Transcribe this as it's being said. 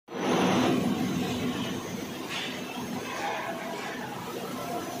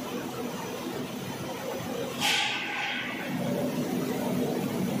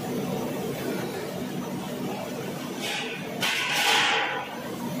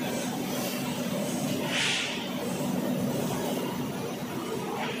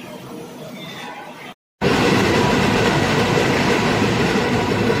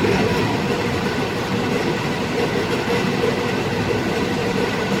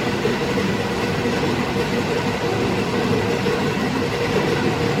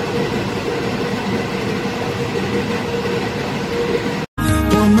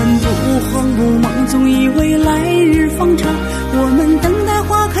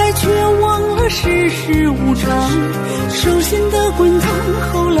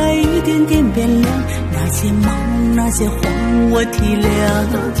些忙，那些慌，我体谅。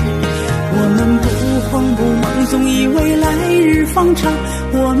我们不慌不忙，总以为来日方长。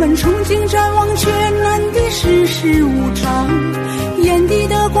我们憧憬展望，却难敌世事无常。眼底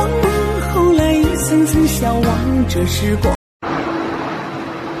的光芒，后来一层层消亡。这时光。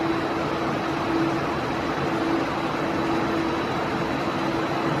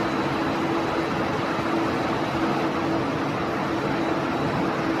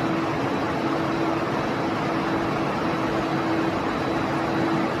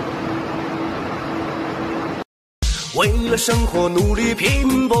为了生活努力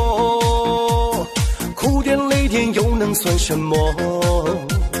拼搏，苦点累点又能算什么？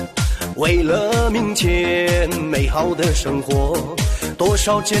为了明天美好的生活，多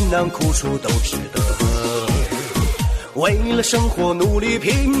少艰难苦楚都值得。为了生活努力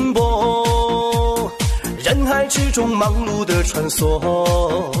拼搏，人海之中忙碌的穿梭。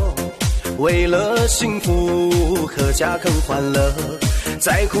为了幸福阖家更欢乐，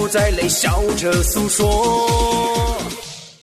再苦再累笑着诉说。